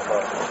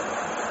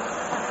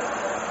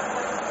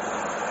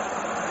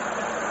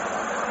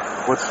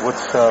 What's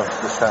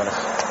the status?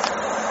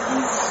 He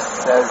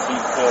says he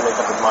can't make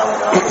up his mind when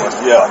the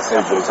Yeah, so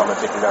I'm going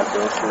to take him down to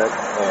the instrument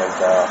and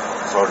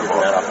give him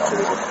that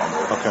opportunity.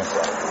 Okay.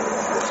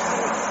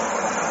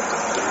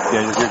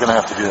 Yeah, you're going to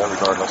have to do that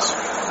regardless.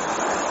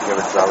 You have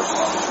a driver's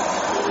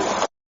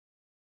license.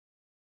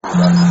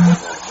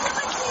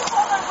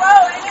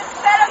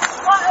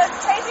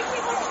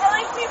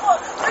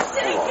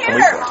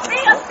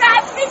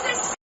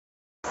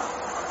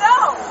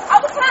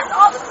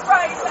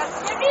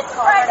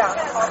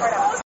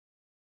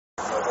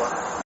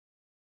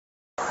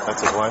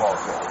 That's his wife?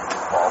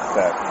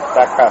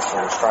 That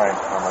passenger was trying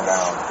to calm her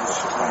down. It's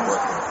just not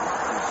working.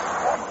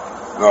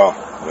 No,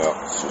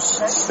 it's just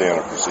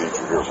standard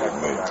procedure here with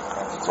me.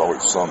 It's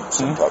always some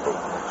type of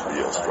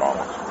BS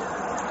drama.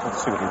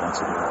 Let's see what he wants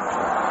to do.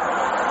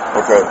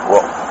 Okay,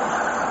 well,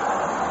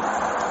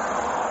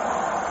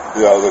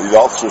 yeah, the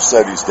officer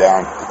said he's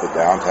down at the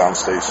downtown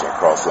station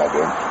across that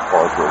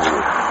park where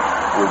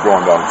we're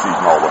going down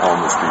feeding all the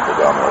homeless people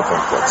down there. I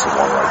think that's the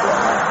one right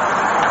down there.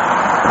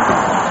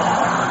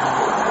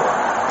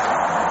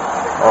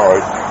 All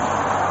right.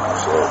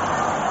 So,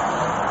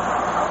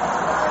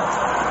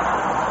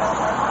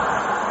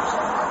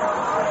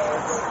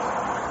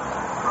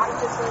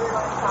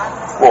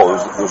 well,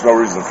 there's no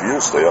reason for you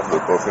to stay up there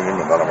booking him,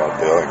 and then I'm going to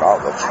bail him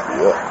out. That should be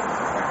it.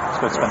 He's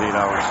going to spend 8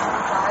 hours.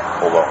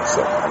 Hold on a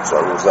second. I'm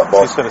sorry. What was that,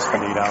 boss? He's got to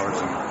spend 8 hours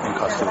in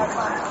custody.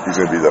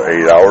 He's going to be there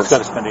 8 hours? He's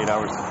got to spend 8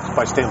 hours.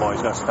 By state law, he's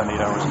got to spend 8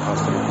 hours in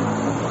custody.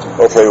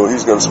 Okay, well,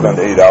 he's going to spend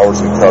 8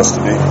 hours in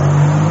custody.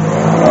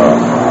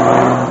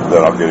 Then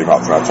I'll get him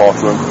out. Can I talk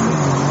to him?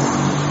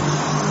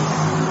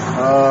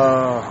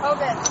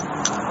 Hogan.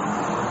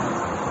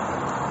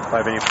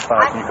 585.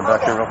 Can you come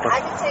back here real quick?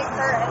 I can take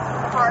her and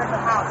the car to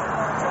the house.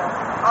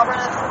 I'll run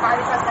a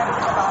sobriety test and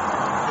everything about it.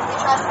 If you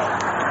trust me.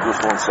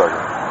 Just 1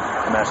 second.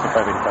 I'm asking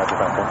 585 to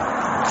back up.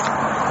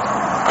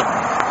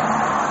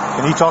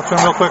 Can he talk to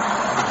him real quick?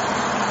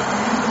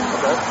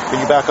 Okay.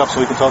 Can you back up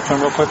so we can talk to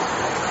him real quick?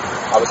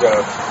 I was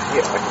gonna,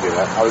 yeah, I can do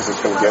that. I was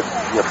just gonna get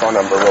your phone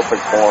number real quick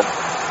for him.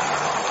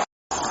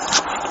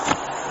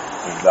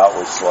 And that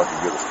was so I could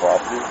get his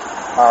property?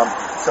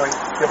 So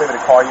he'll be able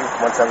to call you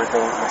once he gets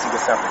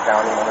down to the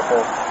county and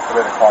everything. He'll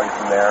be able to call you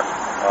from there.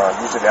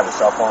 Usually they have a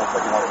cell phone, but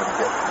you want him to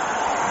get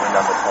your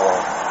number for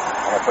him.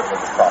 I'm gonna put it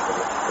in his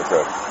property.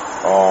 Okay.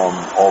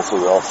 Also,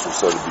 the officer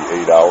said it'd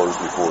be 8 hours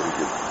before he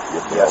could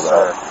get Yes, bailed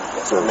sir. out.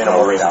 Yes, So there's minimum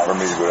no reason 8 for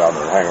hours. me to go down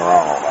there and hang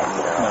around all night.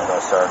 No,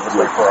 sir. Just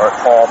wait for our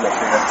call. Make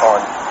sure that's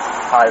on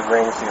high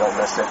ring so you don't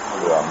miss it.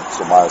 Yeah,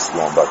 so my ass is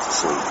going back to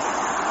sleep.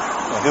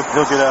 Yeah,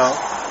 he'll get out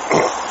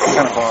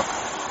 10 o'clock.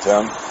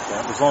 10?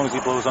 Yeah, as long as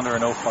he blows under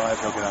an 05,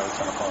 he'll get out at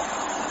 10 o'clock.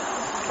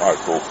 All right,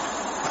 cool.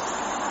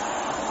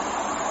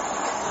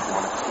 You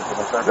want to speak with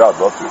him, sir? Yeah, I'd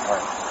love to. All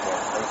right.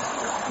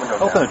 Yeah,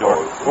 window Open down. the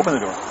door. Open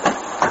the door.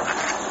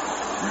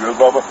 You good,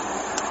 Bubba?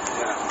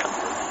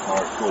 Yeah. All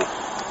right, cool.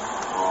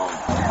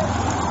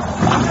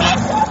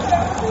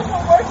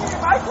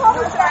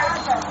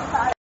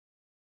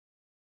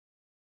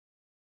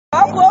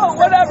 I'll blow it,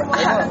 whatever.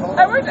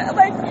 I worked at,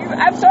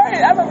 I'm sorry,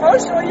 I'm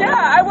emotional. Yeah,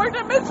 I worked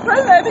at men's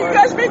prison. I think you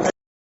guys make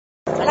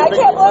and I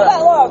can't blow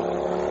that long.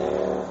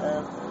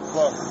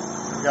 Blow.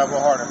 You gotta blow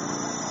harder.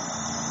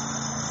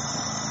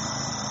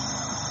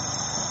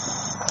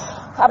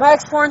 I'm an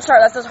ex-porn star.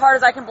 That's as hard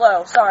as I can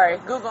blow. Sorry.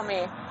 Google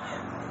me.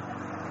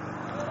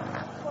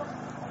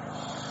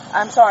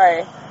 I'm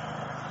sorry.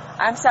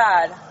 I'm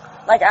sad.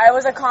 Like, I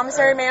was a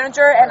commissary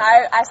manager, and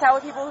I sat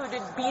with people who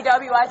did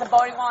BWI at the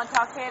boating while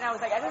intoxicated, and I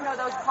was like, I didn't know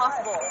that was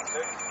possible.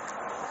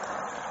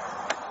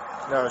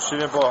 No, she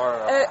didn't blow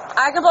hard enough.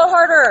 I can blow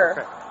harder.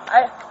 Okay.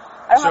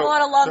 I don't have a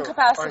lot of lung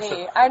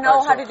capacity. I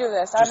know how to do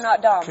this. I'm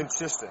not dumb.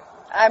 Consistent.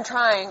 I'm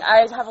trying.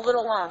 I have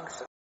little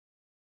lungs.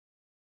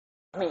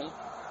 Me.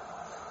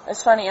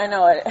 It's funny, I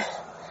know it.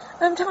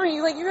 I'm telling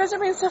you, you guys are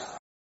being so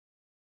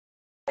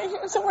I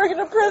used to work in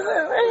a prison.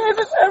 I hate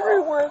this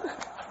everyone.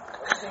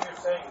 Everything you're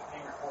saying is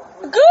being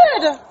recorded.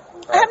 Good!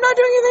 I'm not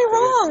doing anything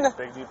wrong.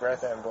 Big deep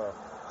breath and blow.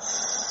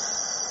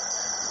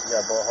 You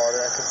gotta blow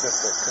harder and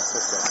consistent.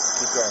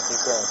 Keep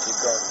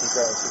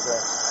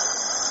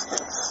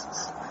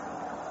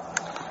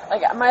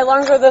going. My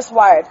lungs are this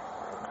wide.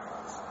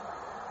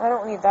 I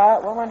don't need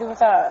that. What am I gonna do with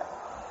that?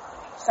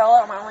 Sell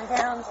it on my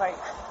OnlyFans?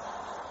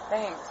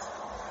 Thanks.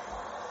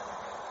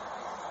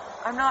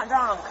 I'm not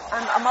drunk.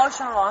 I'm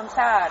emotional. I'm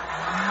sad.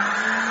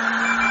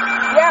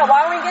 Yeah,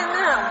 why are we getting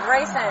them?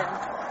 Racing.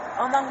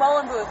 On the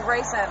bowling booth,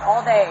 racing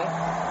all day.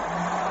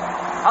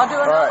 I'll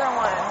do another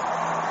one.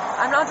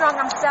 I'm not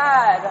drunk. I'm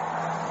sad.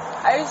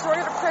 I used to work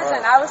at a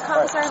prison. I was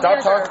commissary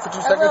manager. Stop talking for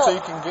 2 seconds so you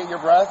can get your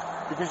breath,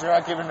 because you're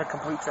not giving a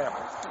complete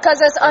sample.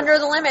 Because it's under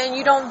the limit and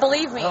you don't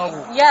believe me.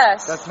 No,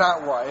 yes. That's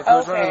not why. If it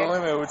was under the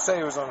limit, it would say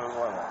it was under the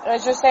limit. I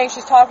was just saying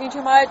she's talking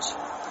too much.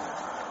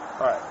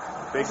 Alright.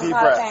 Big deep Not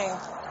a breath. thing.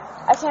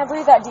 I can't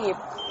breathe that deep.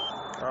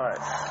 Alright.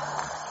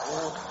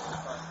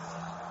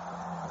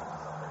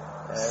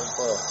 And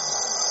blow.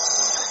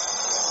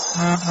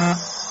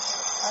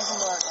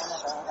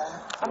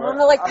 I'm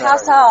gonna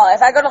pass out.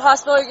 If I go to the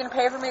hospital, are you gonna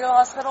pay for me to go to the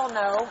hospital?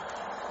 No.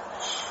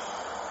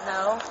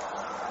 No.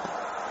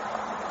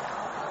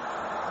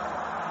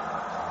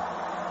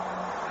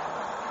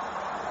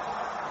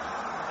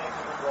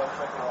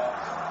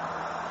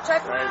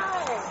 Check my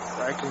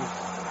eyes. I can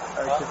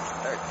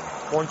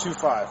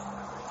 125.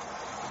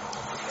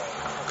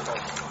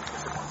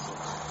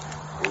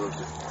 What is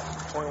it?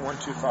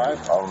 0.125. I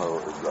don't know.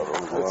 Is that over the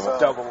It's limit?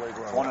 double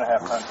legal.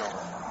 1.5 times over.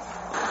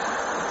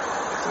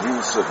 When he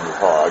was sitting in the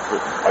car, I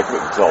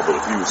couldn't tell, but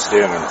if he was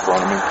standing in front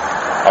of me,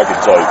 I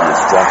could tell if he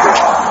was drunk or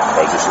not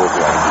by just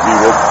looking at him. Did he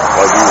look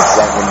like he was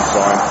drunk when you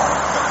saw him?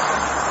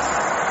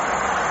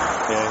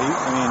 Yeah,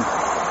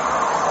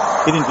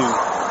 he didn't do...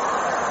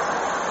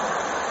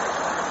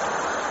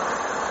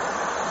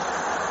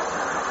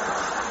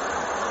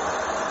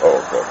 Oh,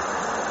 okay.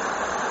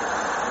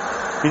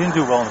 He didn't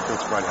do well in the field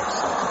sobriety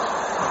exercises.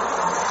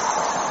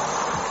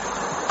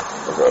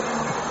 Okay.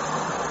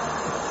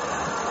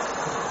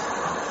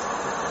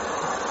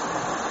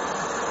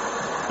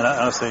 And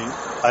honestly,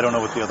 I don't know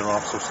what the other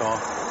officer saw.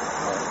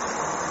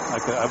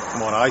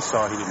 From what I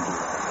saw, he didn't do it.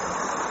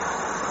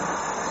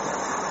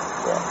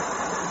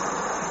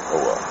 Yeah.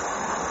 Oh, well.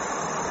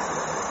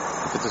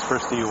 If it's his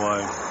first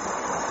DUI,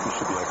 he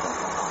should be okay.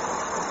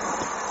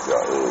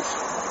 Yeah, it is.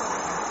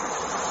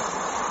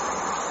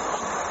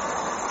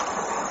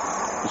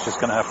 He's just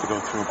going to have to go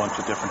through a bunch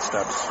of different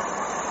steps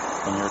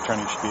And your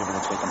attorney should be able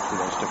to take him through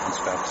those different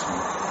steps.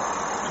 And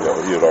Yeah,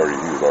 but he had already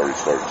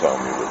started telling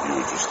me what you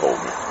had just told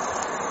me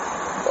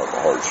about the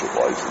hardship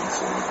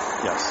license and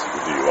yes,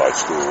 the DUI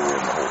school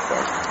and the whole thing.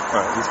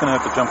 Right. He's going to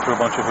have to jump through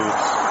a bunch of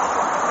hoops,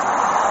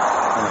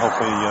 and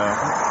hopefully, your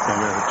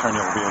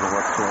attorney will be able to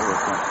work through it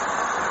with you.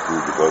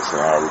 Dude, the best thing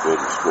I ever did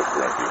was quit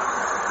drinking.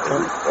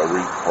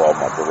 Every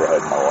problem I've ever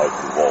had in my life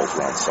revolves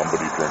around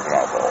somebody drinking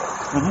alcohol.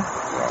 Mm-hmm.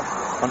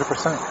 Yeah.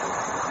 100%.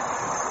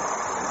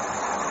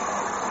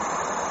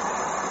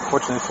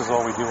 Fortunately, this is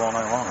all we do all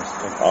night long. Is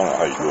take I don't know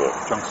how you do it.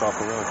 Drunks off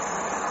the road.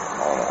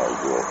 I don't know how you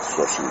do it,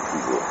 especially with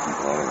people that keep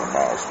running their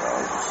mouths,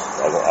 man.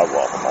 I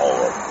lock them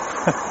all up.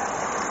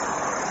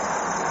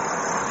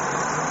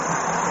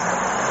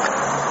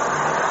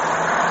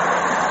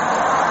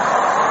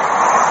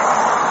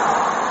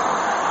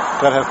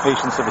 Gotta have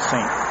patience of a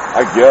saint.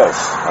 I guess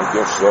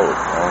so.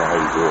 I don't know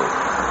how you do it.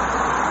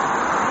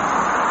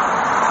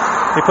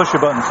 They push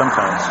your button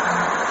sometimes.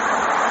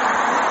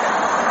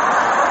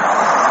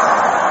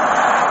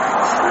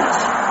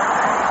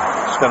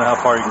 Just gotta know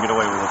how far you can get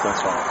away with it,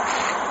 that's all.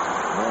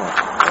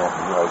 Yeah, well, you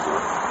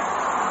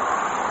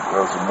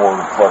guys are more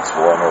than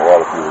flexible. I know a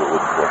lot of people that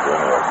wouldn't put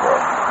any of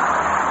that.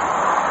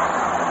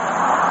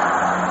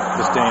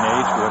 This day and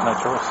age, we have no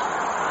choice.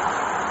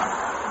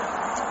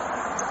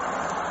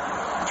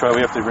 That's why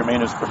we have to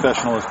remain as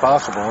professional as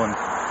possible, and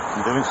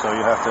in doing so,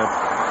 you have to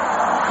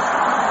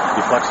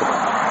be flexible.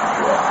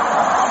 Yeah.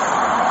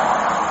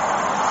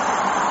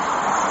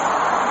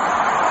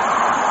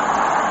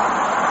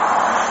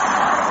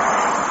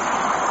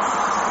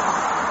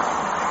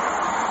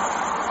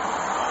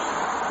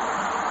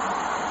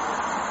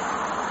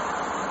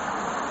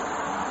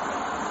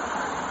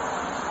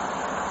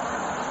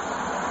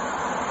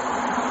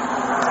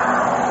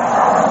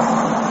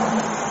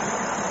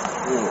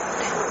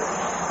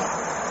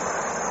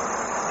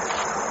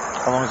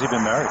 How long has he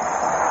been married?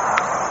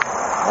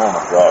 Oh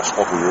my gosh, a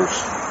couple years.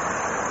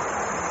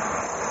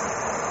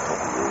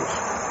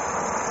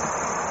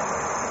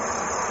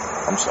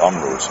 I'm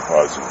really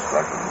surprised he was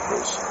drinking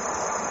because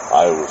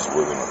I was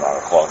with him at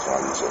 9 o'clock when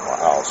I was at my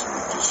house, and we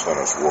just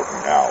finished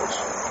working out,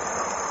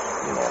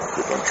 you know,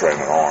 get them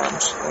training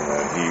arms, and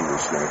then he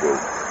was going to go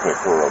pick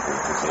her up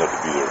because he had to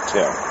be there at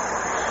 10.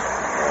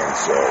 And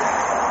so,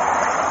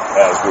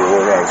 as we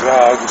were working, I was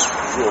I just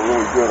feel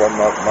really good. I'm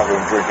not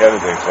going to drink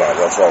anything tonight.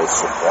 That's why I was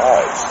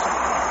surprised.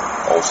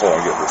 All of a sudden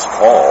I get this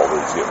call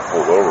that he's getting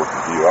pulled over for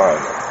DUI,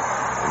 and the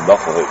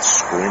knucklehead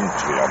screamed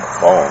to me on the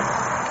phone.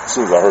 As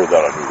soon as I heard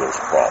that, I knew there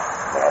was a problem.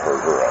 When I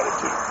heard her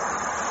attitude.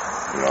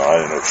 You know, I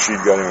didn't know if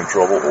she'd got him in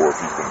trouble or if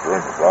he'd been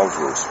drinking, but I was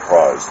really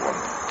surprised when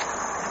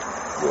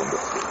you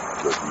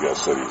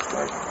guys said he was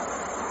drinking.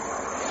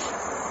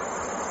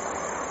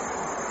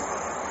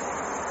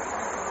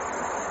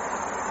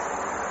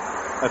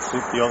 That's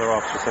the other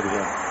officer said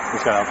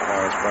he's got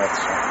alcohol in his breath.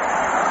 So.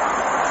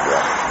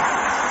 Yeah.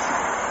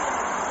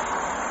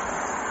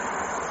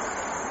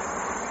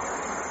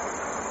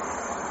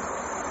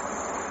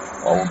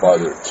 I went by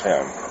there at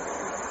 10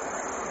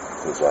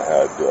 because I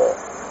had a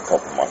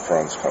couple of my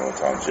friends come in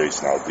town.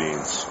 Jason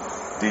Aldean's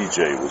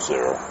DJ was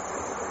there,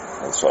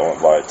 and so I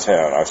went by at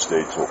 10. I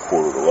stayed till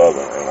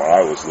 11:15, and when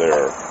I was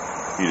there,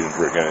 he didn't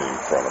drink anything in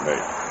front of me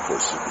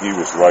because he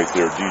was right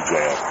there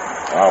DJing,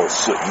 and I was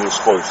sitting this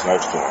close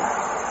next to him.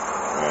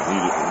 And he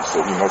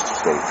said he must have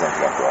started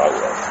drinking after I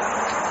left.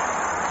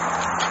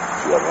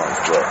 He had on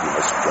his breath. He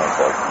must have drank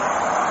like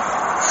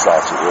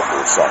shots of liquor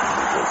or something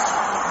because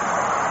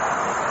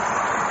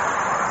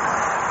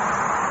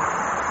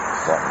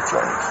something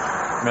changed.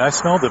 I mean, I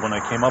smelled it when I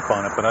came up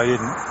on it, but I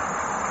didn't,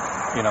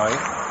 you know,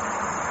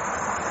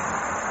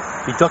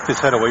 he ducked his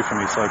head away from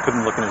me, so I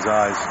couldn't look in his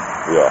eyes.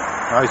 Yeah.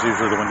 My eyes are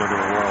usually the window to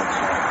the world,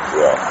 so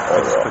yeah.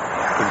 I just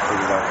couldn't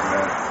figure it out from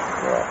there.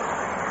 Yeah.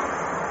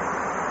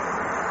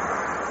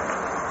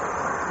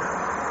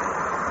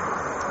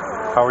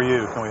 How are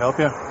you? Can we help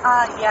you?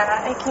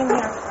 Yeah, I came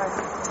here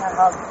to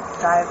help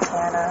drive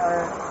Tana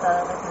or the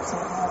other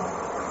person home.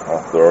 Oh,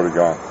 they're already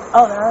gone.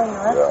 Oh, they're already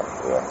left?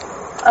 Yeah.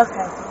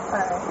 Okay,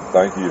 alright.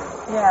 Thank you.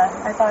 Yeah,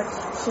 I thought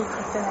she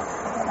didn't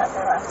that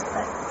they left,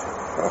 but...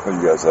 You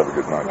guys have a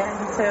good night. Yeah,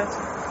 you too.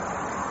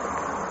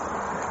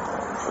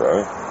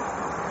 Okay.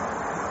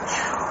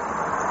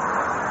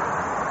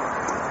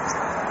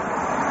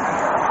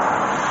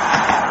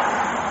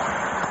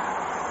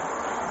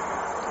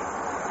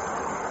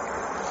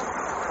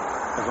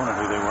 I was wondering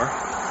who they were.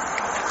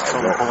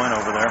 Saw them pull in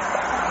over there. I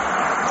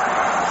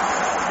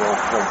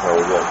don't think I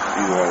was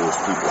either one of those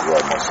people who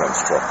had my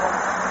son's truck on.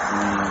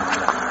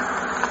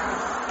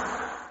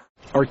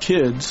 Our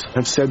kids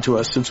have said to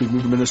us since we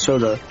moved to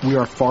Minnesota, we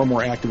are far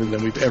more active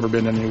than we've ever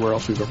been anywhere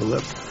else we've ever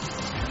lived.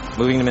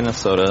 Moving to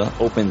Minnesota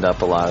opened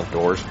up a lot of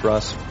doors for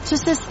us.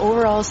 Just this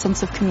overall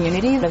sense of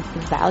community, the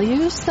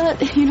values that,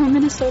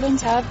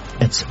 Minnesotans have.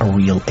 It's a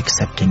real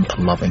accepting,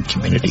 loving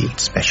community,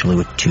 especially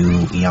with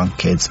 2 young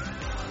kids.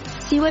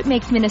 See what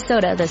makes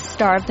Minnesota the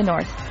star of the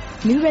North.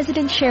 New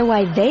residents share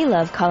why they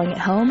love calling it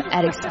home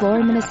at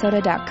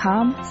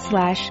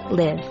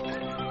exploreminnesota.com/live.